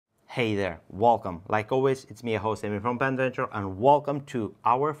Hey there, welcome. Like always, it's me, your host, Amy from Penventure, and welcome to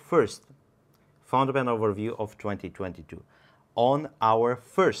our first fountain pen overview of 2022 on our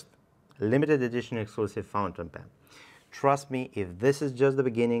first limited edition exclusive fountain pen. Trust me, if this is just the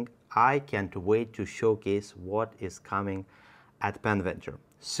beginning, I can't wait to showcase what is coming at Penventure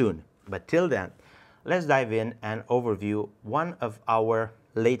soon. But till then, let's dive in and overview one of our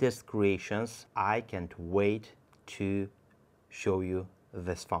latest creations. I can't wait to show you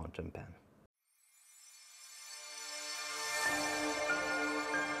this fountain pen.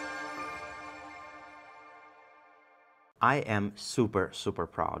 I am super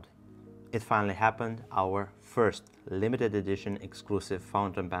proud. It finally happened, our first limited edition exclusive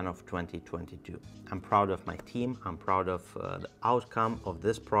fountain pen of 2022. I'm proud of my team, I'm proud of the outcome of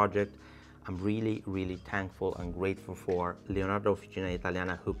this project. I'm really thankful and grateful for Leonardo Officina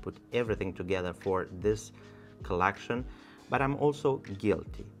Italiana, who put everything together for this collection. But I'm also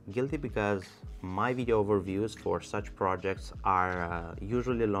guilty because my video overviews for such projects are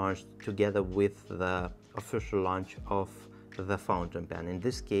usually launched together with the official launch of the fountain pen. In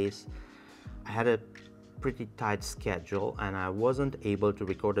this case, I had a pretty tight schedule and I wasn't able to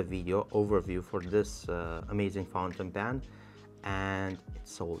record a video overview for this amazing fountain pen, and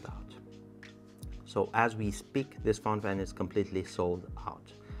it's sold out. So as we speak, this fountain pen is completely sold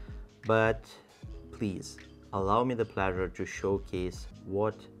out. But please, allow me the pleasure to showcase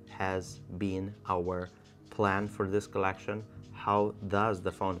what has been our plan for this collection. How does the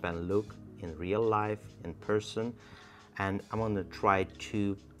fountain pen look in real life, in person? And I'm going to try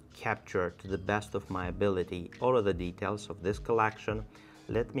to capture to the best of my ability all of the details of this collection.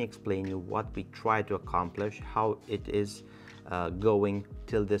 Let me explain you what we try to accomplish, how it is going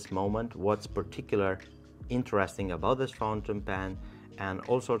till this moment, what's particular interesting about this fountain pen, and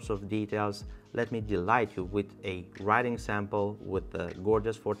all sorts of details. Let me delight you with a writing sample with the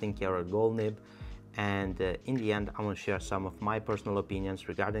gorgeous 14-karat gold nib, and in the end I'm going to share some of my personal opinions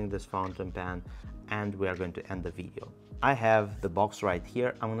regarding this fountain pen, and we are going to end the video. I have the box right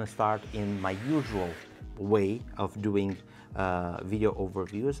here. I'm going to start in my usual way of doing video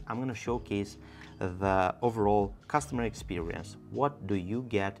overviews. I'm going to showcase the overall customer experience. What do you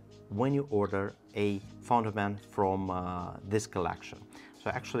get when you order a fountain pen from this collection? So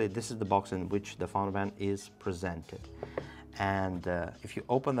actually, this is the box in which the fountain pen is presented. And if you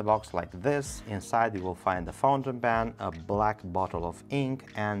open the box like this, inside you will find the fountain pen, a black bottle of ink,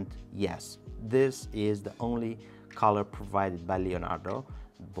 and yes, this is the only color provided by Leonardo,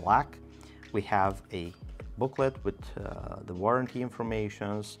 black. We have a booklet with the warranty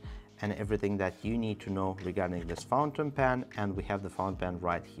informations and everything that you need to know regarding this fountain pen, and we have the fountain pen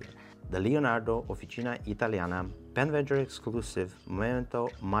right here. The Leonardo Officina Italiana Penventure exclusive Momento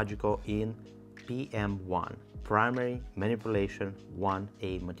Magico in PM1, primary manipulation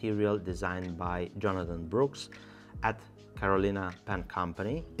 1A material designed by Jonathon Brooks at Carolina Pen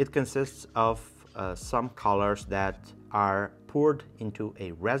Company. It consists of some colors that are poured into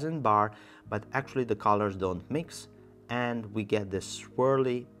a resin bar, but actually the colors don't mix, and we get this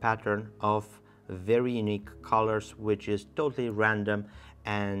swirly pattern of very unique colors, which is totally random,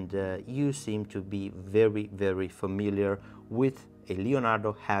 and you seem to be very familiar with a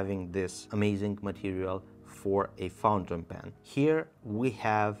Leonardo having this amazing material for a fountain pen. Here we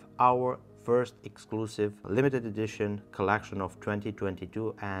have our first exclusive limited edition collection of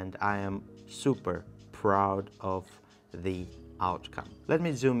 2022, and I am super proud of the outcome. Let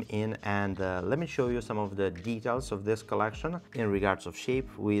me zoom in and let me show you some of the details of this collection. In regards of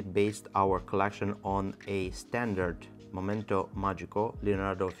shape, we based our collection on a standard Momento Magico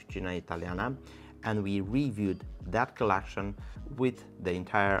Leonardo Officina Italiana, and we reviewed that collection with the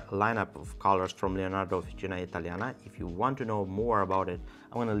entire lineup of colors from Leonardo Officina Italiana. If you want to know more about it,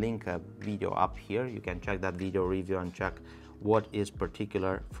 I'm going to link a video up here. You can check that video review and check what is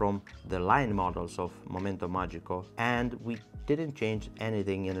particular from the line models of Momento Magico. And we didn't change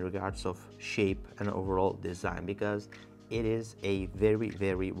anything in regards of shape and overall design, because it is a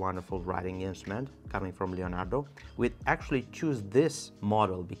very wonderful writing instrument coming from Leonardo. We actually choose this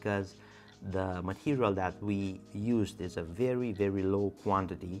model because the material that we used is a very low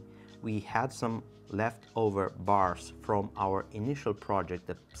quantity. We had some leftover bars from our initial project,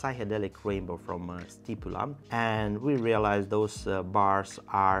 the psychedelic rainbow from Stipula, and we realized those bars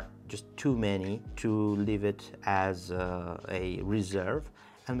are just too many to leave it as a reserve,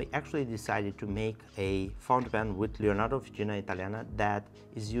 and we actually decided to make a fountain pen with Leonardo Officina Italiana that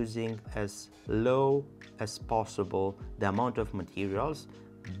is using as low as possible the amount of materials,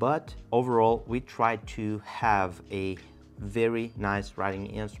 but overall we tried to have a very nice writing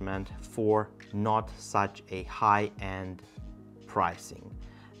instrument for not such a high-end pricing.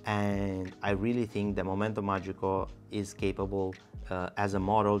 and I really think the Momento Magico is capable as a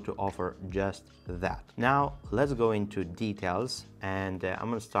model to offer just that. Now let's go into details, and I'm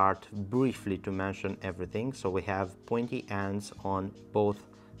going to start briefly to mention everything. So we have pointy ends on both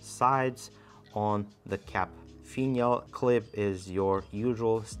sides on the cap finial. Clip is your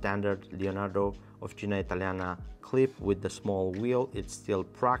usual standard Leonardo Officina Italiana clip with the small wheel. It's still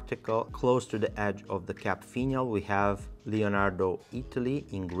practical. Close to the edge of the cap finial we have Leonardo Italy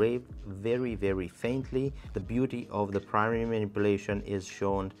engraved very faintly. The beauty of the primary manipulation is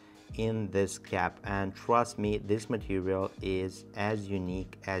shown in this cap, and trust me, this material is as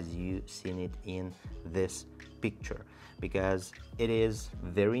unique as you seen it in this picture, because it is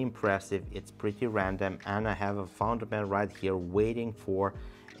very impressive. It's pretty random, and I have a fountain pen right here waiting for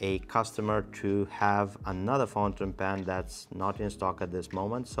a customer to have another fountain pen that's not in stock at this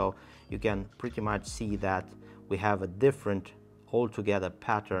moment. So you can pretty much see that we have a different altogether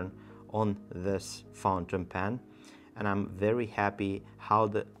pattern on this fountain pen, and I'm very happy how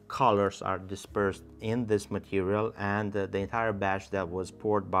the colors are dispersed in this material, and the entire batch that was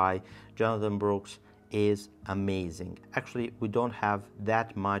poured by Jonathon Brooks is amazing. Actually, we don't have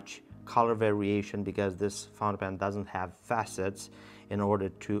that much color variation because this fountain pen doesn't have facets in order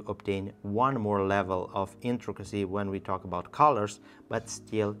to obtain one more level of intricacy when we talk about colors, but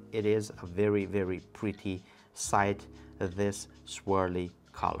still it is a very pretty sight, this swirly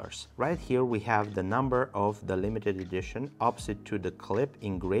colors. Right here we have the number of the limited edition opposite to the clip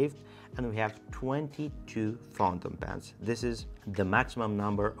engraved, and we have 22 fountain pens. This is the maximum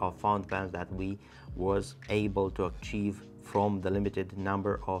number of fountain pens that we was able to achieve from the limited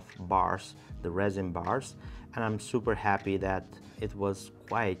number of bars, the resin bars, and I'm super happy that it was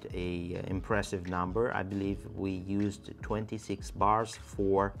quite a impressive number. I believe we used 26 bars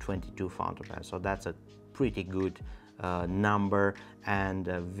for 22 fountain pens, so that's a pretty good number, and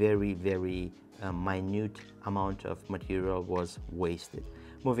a very minute amount of material was wasted.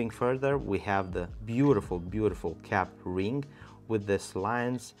 Moving further, we have the beautiful cap ring with these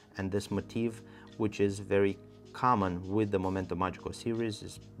lines and this motif, which is very common with the Momento Magico series.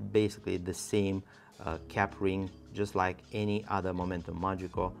 Is basically the same cap ring, just like any other Momento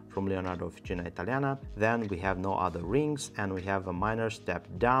Magico from Leonardo Officina Italiana. Then we have no other rings, and we have a minor step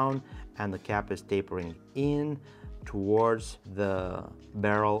down, and the cap is tapering in towards the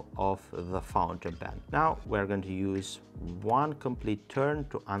barrel of the fountain pen. Now we're going to use one complete turn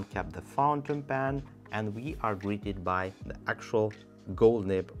to uncap the fountain pen, and we are greeted by the actual gold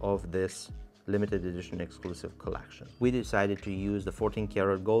nib of this limited edition exclusive collection. We decided to use the 14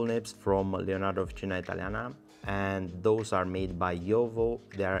 karat gold nibs from Leonardo Officina Italiana, and those are made by Jovo.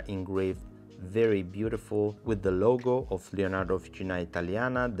 They are engraved very beautiful with the logo of Leonardo Officina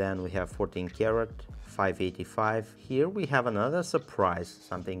Italiana. Then we have 14 karat 585. Here we have another surprise,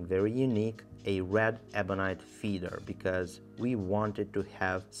 something very unique, a red ebonite feeder, because we wanted to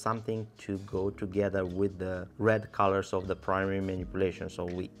have something to go together with the red colors of the primary manipulation. So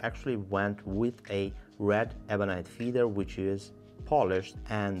we actually went with a red ebonite feeder, which is polished,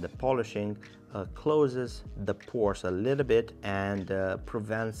 and the polishing closes the pores a little bit and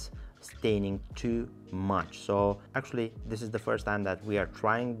prevents staining too much. So actually this is the first time that we are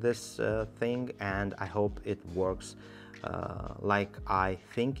trying this thing, and I hope it works like I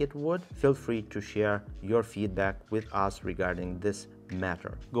think it would. Feel free to share your feedback with us regarding this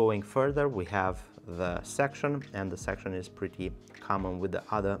matter. Going further, we have the section, and the section is pretty common with the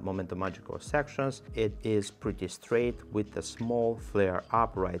other Momento Magico sections. It is pretty straight with a small flare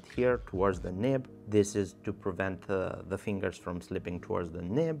up right here towards the nib. This is to prevent the fingers from slipping towards the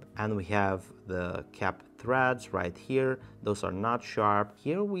nib. And we have the cap threads right here. Those are not sharp.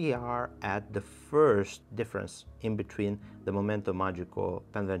 Here we are at the first difference in between the Momento Magico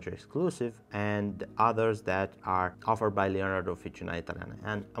Pen Venture exclusive and the others that are offered by Leonardo Officina Italiana.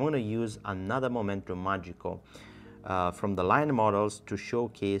 And I'm going to use another Momento Magico from the line models to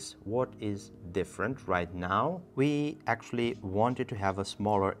showcase what is different right now. We actually wanted to have a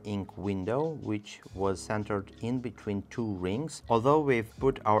smaller ink window, which was centered in between two rings. Although we've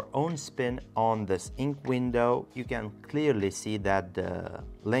put our own spin on this ink window, you can clearly see that the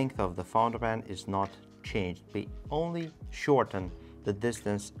length of the fountain pen is not changed. We only shorten the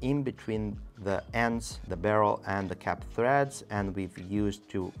distance in between the ends, the barrel and the cap threads, and we've used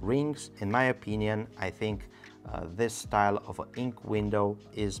two rings. In my opinion, I think this style of an ink window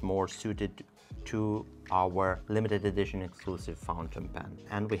is more suited to our limited edition exclusive fountain pen.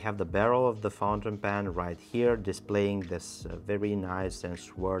 And we have the barrel of the fountain pen right here displaying this very nice and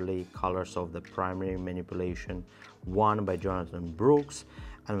swirly colors of the primary manipulation, one by Jonathon Brooks.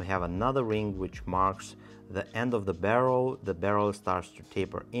 and we have another ring which marks the end of the barrel. The barrel starts to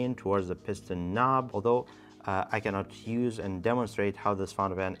taper in towards the piston knob, although I cannot use and demonstrate how this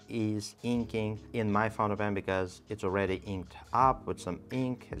fountain pen is inking in my fountain pen because it's already inked up with some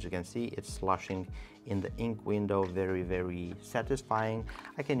ink. As you can see, it's slushing in the ink window, very satisfying.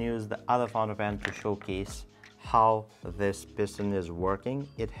 I can use the other fountain pen to showcase how this piston is working.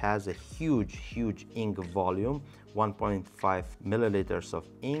 It has a huge ink volume, 1.5 milliliters of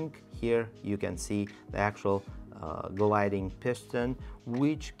ink. Here you can see the actual gliding piston,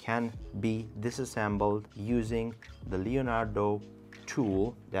 which can be disassembled using the Leonardo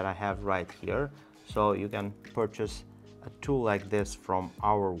tool that I have right here. So you can purchase a tool like this from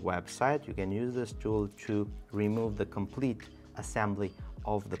our website. You can use this tool to remove the complete assembly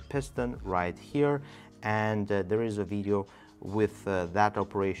of the piston right here, and there is a video with that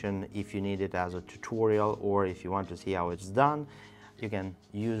operation if you need it as a tutorial, or if you want to see how it's done. You can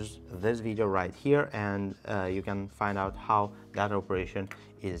use this video right here, and you can find out how that operation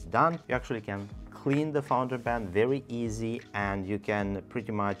is done. You actually can clean the fountain pen very easy, and you can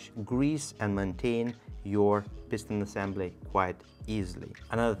pretty much grease and maintain your piston assembly quite easily.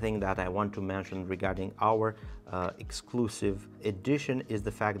 Another thing that I want to mention regarding our exclusive edition is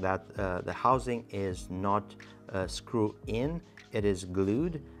the fact that the housing is not screw in, it is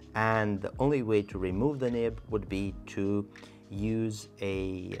glued, and the only way to remove the nib would be to use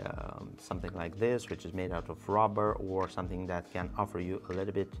a something like this, which is made out of rubber, or something that can offer you a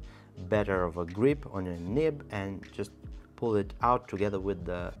little bit better of a grip on your nib, and just pull it out together with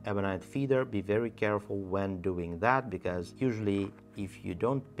the ebonite feeder. Be very careful when doing that, because usually if you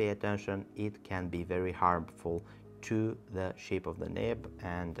don't pay attention, it can be very harmful to the shape of the nib,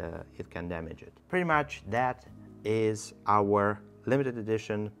 and it can damage it. Pretty much that is our limited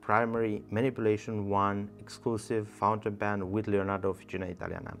edition primary manipulation 1 exclusive fountain pen with Leonardo Officina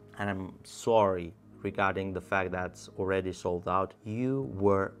Italiana. And I'm sorry regarding the fact that's already sold out. You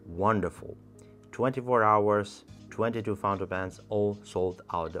were wonderful. 24 hours, 22 fountain pens, all sold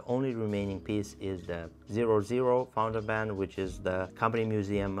out. The only remaining piece is the 00 fountain pen, which is the company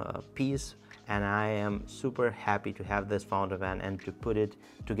museum piece, and I am super happy to have this fountain pen and to put it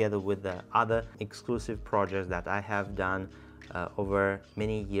together with the other exclusive projects that I have done over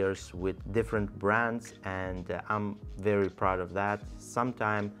many years with different brands, and I'm very proud of that.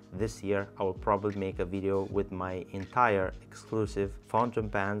 Sometime this year I will probably make a video with my entire exclusive fountain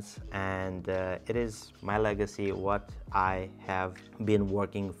pens, and it is my legacy, what I have been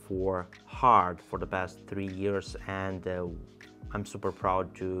working for hard for the past 3 years, and I'm super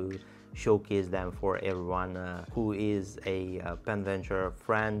proud to showcase them for everyone who is a pen venture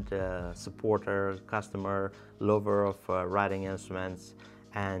friend, supporter, customer, lover of writing instruments,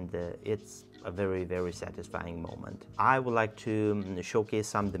 and it's a very satisfying moment. I would like to showcase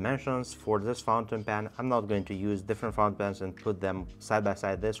some dimensions for this fountain pen. I'm not going to use different fountain pens and put them side by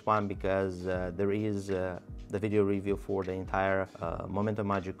side this one, because there is the video review for the entire Momento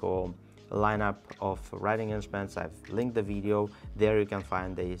Magico lineup of writing instruments. I've linked the video there. You can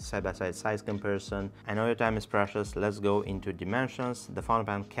find the side-by-side size comparison. I know your time is precious. Let's go into dimensions. The fountain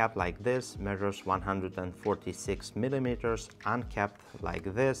pen capped like this measures 146 millimeters. Uncapped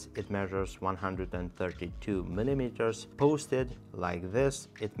like this, it measures 132 millimeters. Posted like this,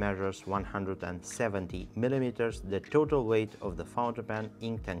 it measures 170 millimeters. The total weight of the fountain pen,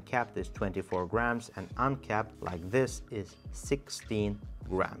 inked and capped, is 24 grams, and uncapped like this is 16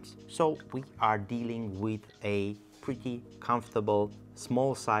 grams. So we are dealing with a pretty comfortable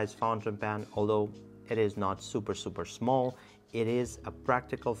small size fountain pen. Although it is not super small, it is a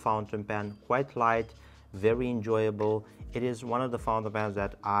practical fountain pen, quite light, very enjoyable. It is one of the fountain pens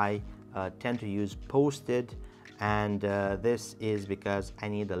that I tend to use posted, and this is because I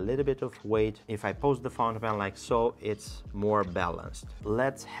need a little bit of weight. If I post the fountain pen like so, it's more balanced.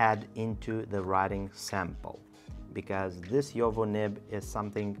 Let's head into the writing sample, because this Jovo nib is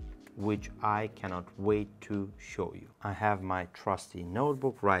something which I cannot wait to show you. I have my trusty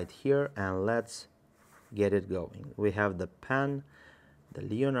notebook right here, and let's get it going. We have the pen, the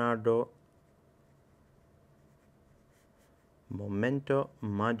Leonardo Momento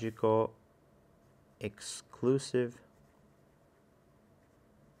Magico exclusive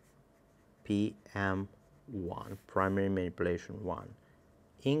PM1, primary manipulation 1.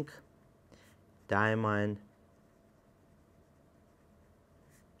 Ink, diamine,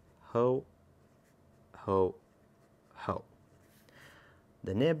 ho, ho, ho.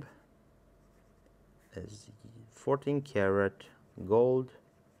 The nib is 14 karat gold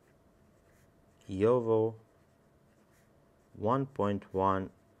Jovo 1.1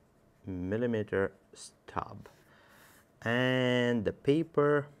 millimeter stub. And the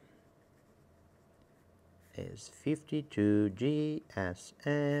paper is 52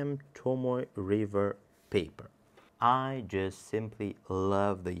 GSM Tomoe River paper. I just simply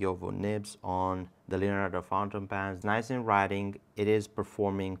love the Jovo nibs on the Leonardo fountain pens. Nice in writing, it is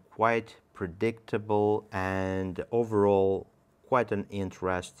performing quite predictable and overall quite an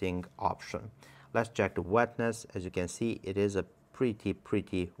interesting option. Let's check the wetness. As you can see, it is a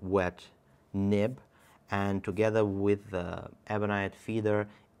pretty wet nib, and together with the ebonite feather,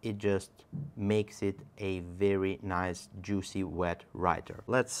 it just makes it a very nice juicy wet writer.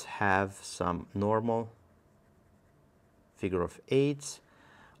 Let's have some normal figure of eights.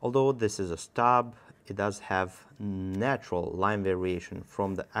 Although this is a stub, it does have natural line variation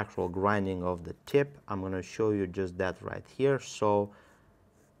from the actual grinding of the tip. I'm going to show you just that right here. So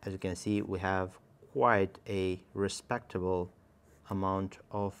as you can see, we have quite a respectable amount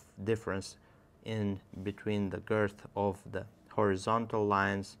of difference in between the girth of the horizontal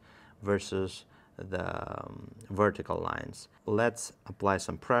lines versus the vertical lines. Let's apply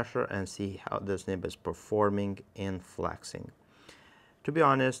some pressure and see how this nib is performing in flexing. To be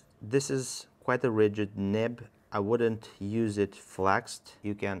honest, this is quite a rigid nib. I wouldn't use it flexed.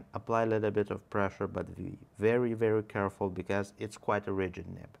 You can apply a little bit of pressure, but be very careful because it's quite a rigid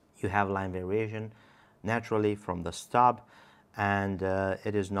nib. You have line variation naturally from the stub, and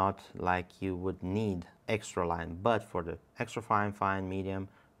it is not like you would need extra line, but for the extra fine, medium,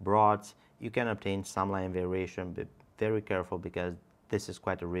 broads, you can obtain some line variation. Be very careful because this is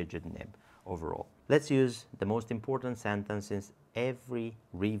quite a rigid nib overall. Let's use the most important sentence in every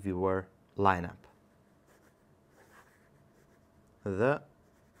reviewer lineup. The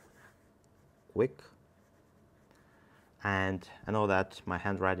quick. And I know that my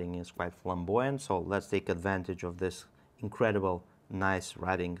handwriting is quite flamboyant, so let's take advantage of this incredible nice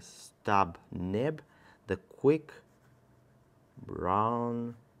writing stub nib. The quick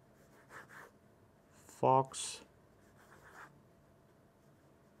brown fox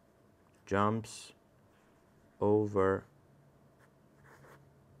jumps over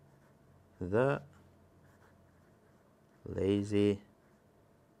the lazy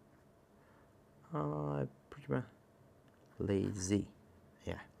lazy,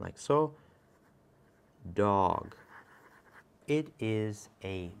 yeah, like so, dog. It is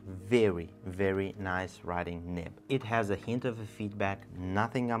a very nice writing nib. It has a hint of a feedback,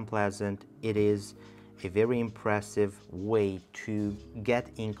 nothing unpleasant. It is a very impressive way to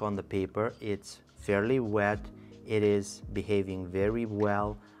get ink on the paper. It's fairly wet. It is behaving very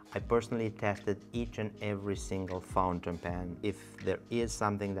well. I personally tested each and every single fountain pen. If there is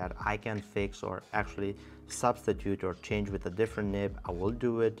something that I can fix or actually substitute or change with a different nib, I will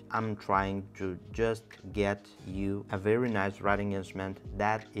do it. I'm trying to just get you a very nice writing instrument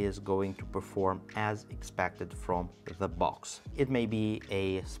that is going to perform as expected from the box. It may be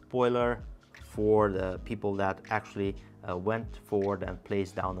a spoiler for the people that actually went forward and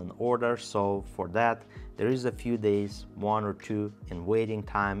placed down an order. So for that, there is a few days, 1 or 2 in waiting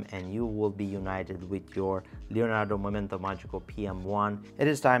time, and you will be united with your Leonardo Momento Magico PM1. It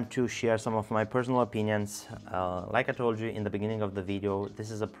is time to share some of my personal opinions. Like I told you in the beginning of the video, this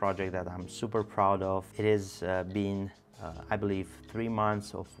is a project that I'm super proud of. It has been, I believe, 3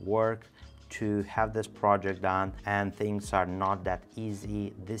 months of work to have this project done, and things are not that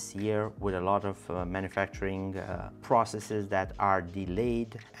easy this year with a lot of manufacturing processes that are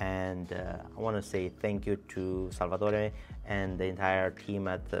delayed. And I want to say thank you to Salvatore and the entire team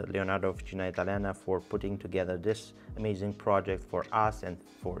at Leonardo Officina Italiana for putting together this amazing project for us and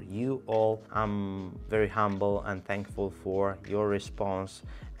for you all. I'm very humble and thankful for your response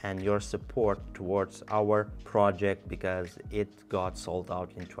and your support towards our project, because it got sold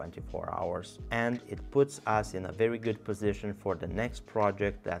out in 24 hours. And it puts us in a very good position for the next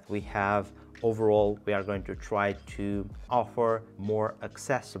project that we have. Overall, we are going to try to offer more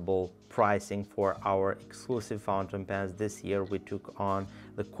accessible pricing for our exclusive fountain pens. This year we took on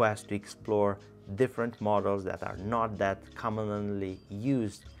the quest to explore different models that are not that commonly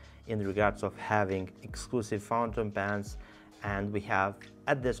used in regards of having exclusive fountain pens. And we have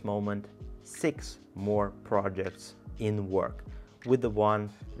at this moment 6 more projects in work, with the one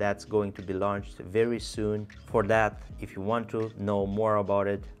that's going to be launched very soon. For that, if you want to know more about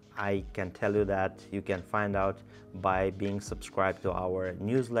it, I can tell you that you can find out by being subscribed to our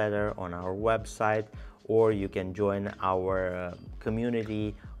newsletter on our website, or you can join our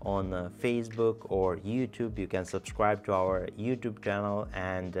community on Facebook or YouTube. You can subscribe to our YouTube channel,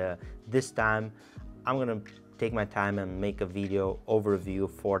 and this time I'm gonna take my time and make a video overview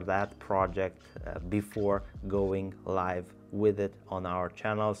for that project before going live with it on our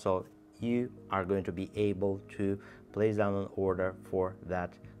channel. So you are going to be able to place down an order for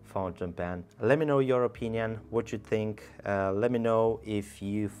that fountain pen. Let me know your opinion, what you think. Let me know if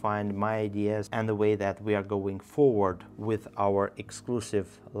you find my ideas and the way that we are going forward with our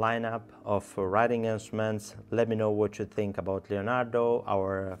exclusive lineup of writing instruments. Let me know what you think about Leonardo,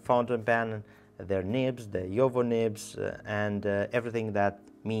 our fountain pen, their nibs, the Jovo nibs, and everything that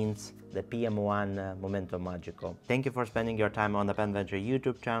means the PM1 Momento Magico. Thank you for spending your time on the PenVenture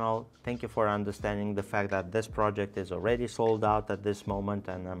YouTube channel. Thank you for understanding the fact that this project is already sold out at this moment,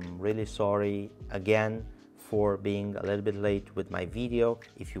 and I'm really sorry again for being a little bit late with my video.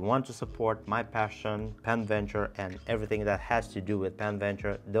 If you want to support my passion, PenVenture, and everything that has to do with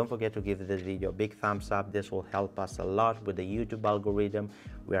PenVenture, don't forget to give this video a big thumbs up. This will help us a lot with the YouTube algorithm.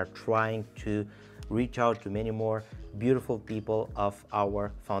 We are trying to reach out to many more beautiful people of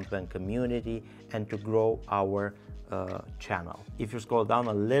our fountain pen community and to grow our channel. If you scroll down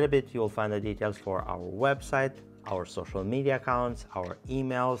a little bit, you'll find the details for our website, our social media accounts, our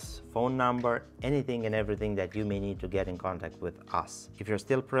emails, phone number, anything and everything that you may need to get in contact with us. If you're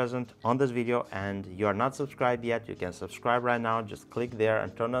still present on this video and you are not subscribed yet, you can subscribe right now. Just click there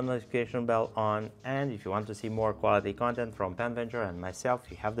and turn the notification bell on. And if you want to see more quality content from PenVenture and myself,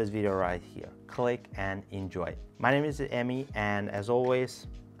 you have this video right here. Click and enjoy. My name is Emmy, and as always,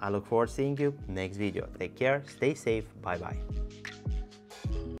 I look forward to seeing you next video. Take care, stay safe, bye bye.